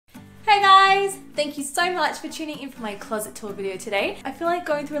guys! Thank you so much for tuning in for my closet tour video today. I feel like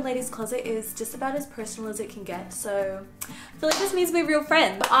going through a lady's closet is just about as personal as it can get, so I feel like this means we're real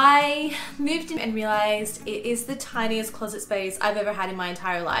friends. I moved in and realized it is the tiniest closet space I've ever had in my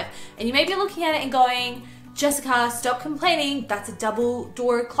entire life. And you may be looking at it and going, Jessica, stop complaining, that's a double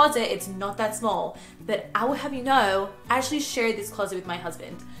door closet, it's not that small. But I will have you know, I actually shared this closet with my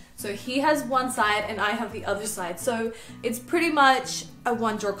husband. So he has one side and I have the other side. So it's pretty much a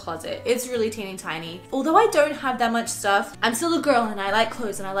one-drawer closet. It's really teeny tiny. Although I don't have that much stuff, I'm still a girl and I like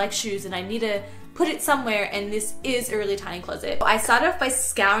clothes and I like shoes and I need to put it somewhere, and this is a really tiny closet. I started off by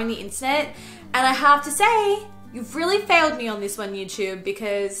scouring the internet, and I have to say, you've really failed me on this one, YouTube,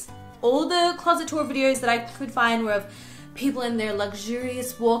 because all the closet tour videos that I could find were of people in their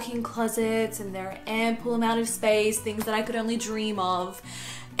luxurious walk-in closets and their ample amount of space, things that I could only dream of.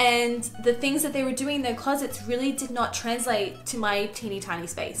 And the things that they were doing in their closets really did not translate to my teeny tiny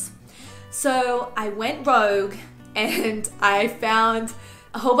space. So I went rogue and I found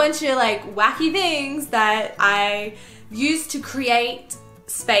a whole bunch of like wacky things that I used to create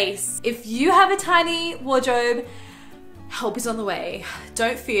space. If you have a tiny wardrobe, help is on the way.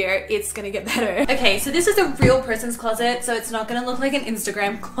 Don't fear, it's gonna get better. Okay, so this is a real person's closet, so it's not gonna look like an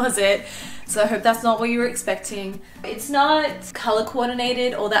Instagram closet. So I hope that's not what you were expecting. It's not color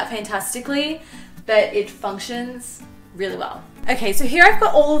coordinated all that fantastically, but it functions really well. Okay, so here I've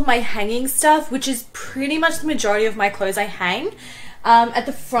got all of my hanging stuff, which is pretty much the majority of my clothes I hang. At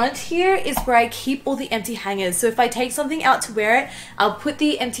the front here is where I keep all the empty hangers. So if I take something out to wear it, I'll put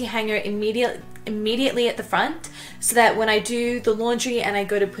the empty hanger immediately at the front, so that when I do the laundry and I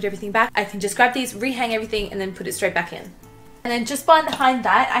go to put everything back, I can just grab these, rehang everything, and then put it straight back in. And then just behind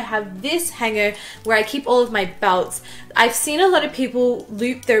that, I have this hanger where I keep all of my belts. I've seen a lot of people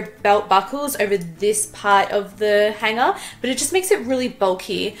loop their belt buckles over this part of the hanger, but it just makes it really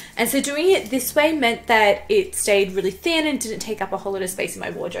bulky. And so doing it this way meant that it stayed really thin and didn't take up a whole lot of space in my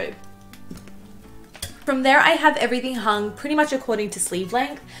wardrobe. From there, I have everything hung pretty much according to sleeve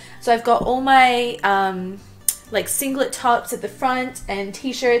length. So I've got all my like singlet tops at the front and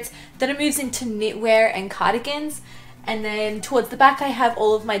t-shirts. Then it moves into knitwear and cardigans. And then towards the back I have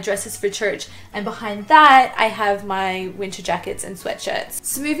all of my dresses for church, and behind that I have my winter jackets and sweatshirts.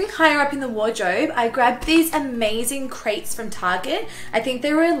 So moving higher up in the wardrobe, I grabbed these amazing crates from Target. I think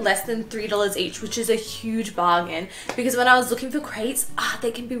they were less than $3 each, which is a huge bargain, because when I was looking for crates,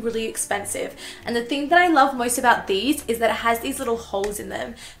 they can be really expensive. And the thing that I love most about these is that it has these little holes in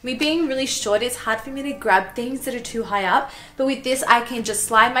them. Me being really short, it's hard for me to grab things that are too high up, but with this I can just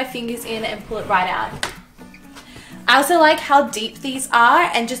slide my fingers in and pull it right out. I also like how deep these are,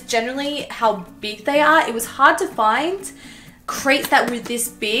 and just generally how big they are. It was hard to find crates that were this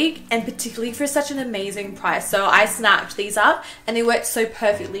big, and particularly for such an amazing price. So I snapped these up and they worked so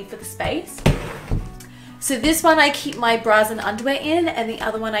perfectly for the space. So this one I keep my bras and underwear in, and the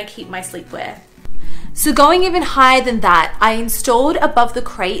other one I keep my sleepwear. So going even higher than that, I installed above the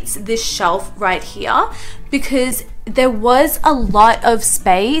crates this shelf right here, because there was a lot of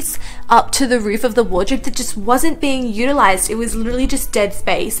space up to the roof of the wardrobe that just wasn't being utilized. It was literally just dead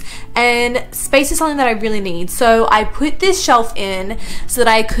space, and space is something that I really need. So I put this shelf in so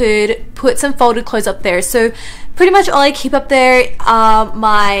that I could put some folded clothes up there. So pretty much all I keep up there are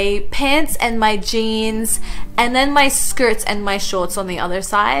my pants and my jeans, and then my skirts and my shorts on the other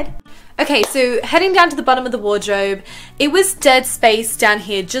side. Okay, so heading down to the bottom of the wardrobe, it was dead space down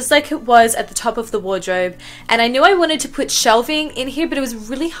here, just like it was at the top of the wardrobe. And I knew I wanted to put shelving in here, but it was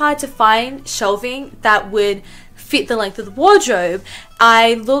really hard to find shelving that would fit the length of the wardrobe.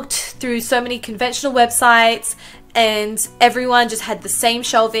 I looked through so many conventional websites, and everyone just had the same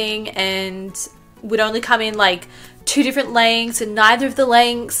shelving and would only come in like 2 different lengths, and neither of the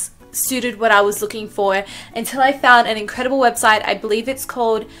lengths suited what I was looking for, until I found an incredible website. I believe it's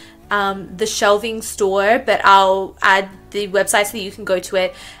called The Shelving Store, but I'll add the website so that you can go to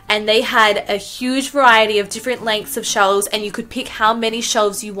it. And they had a huge variety of different lengths of shelves, and you could pick how many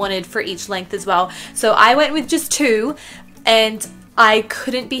shelves you wanted for each length as well. So I went with just 2, and I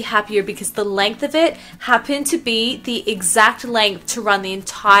couldn't be happier, because the length of it happened to be the exact length to run the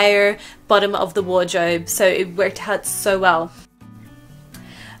entire bottom of the wardrobe. So it worked out so well.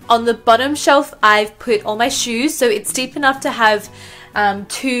 On the bottom shelf, I've put all my shoes, so it's deep enough to have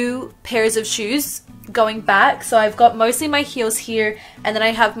 2 pairs of shoes going back. So I've got mostly my heels here, and then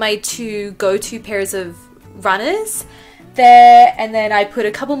I have my 2 go-to pairs of runners there, and then I put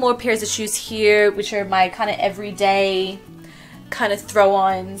a couple more pairs of shoes here, which are my kind of everyday kind of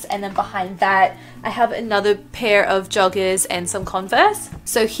throw-ons, and then behind that I have another pair of joggers and some Converse.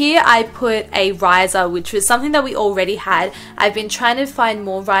 So here I put a riser, which was something that we already had. I've been trying to find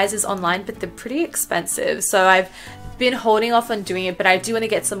more risers online, but they're pretty expensive, so I've been holding off on doing it, but I do want to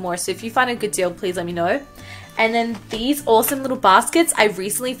get some more. So if you find a good deal, please let me know. And then these awesome little baskets I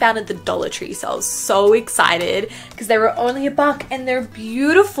recently found at the Dollar Tree, so I was so excited because they were only $1 and they're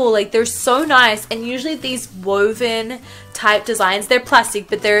beautiful. Like, they're so nice. And usually these woven type designs, they're plastic,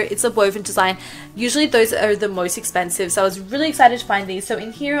 but it's a woven design. Usually those are the most expensive, so I was really excited to find these. So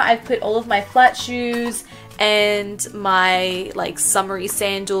in here I've put all of my flat shoes and my like summery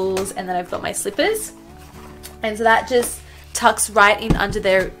sandals, and then I've got my slippers, and so that just tucks right in under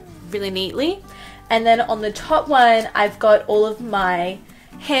there really neatly. And then on the top one, I've got all of my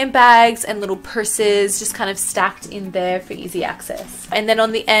handbags and little purses just kind of stacked in there for easy access. And then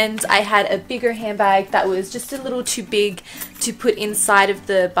on the ends, I had a bigger handbag that was just a little too big to put inside of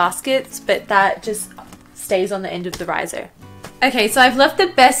the baskets, but that just stays on the end of the riser. Okay, so I've left the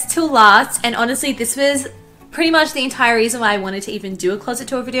best till last, and honestly, this was pretty much the entire reason why I wanted to even do a closet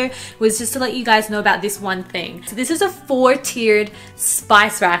tour video, was just to let you guys know about this one thing. So this is a 4-tiered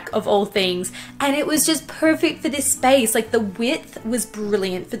spice rack of all things, and it was just perfect for this space. Like, the width was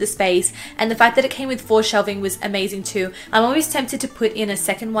brilliant for the space, and the fact that it came with 4 shelving was amazing too. I'm always tempted to put in a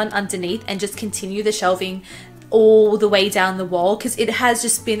second one underneath and just continue the shelving all the way down the wall, because it has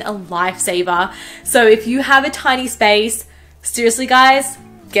just been a lifesaver. So if you have a tiny space, seriously guys,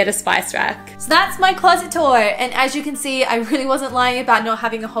 get a spice rack. So that's my closet tour, and as you can see, I really wasn't lying about not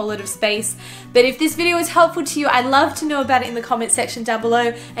having a whole lot of space. But if this video was helpful to you, I'd love to know about it in the comment section down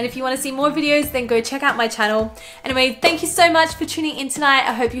below, and if you want to see more videos, then go check out my channel. Anyway, thank you so much for tuning in tonight.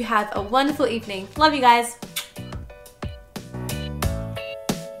 I hope you have a wonderful evening. Love you guys.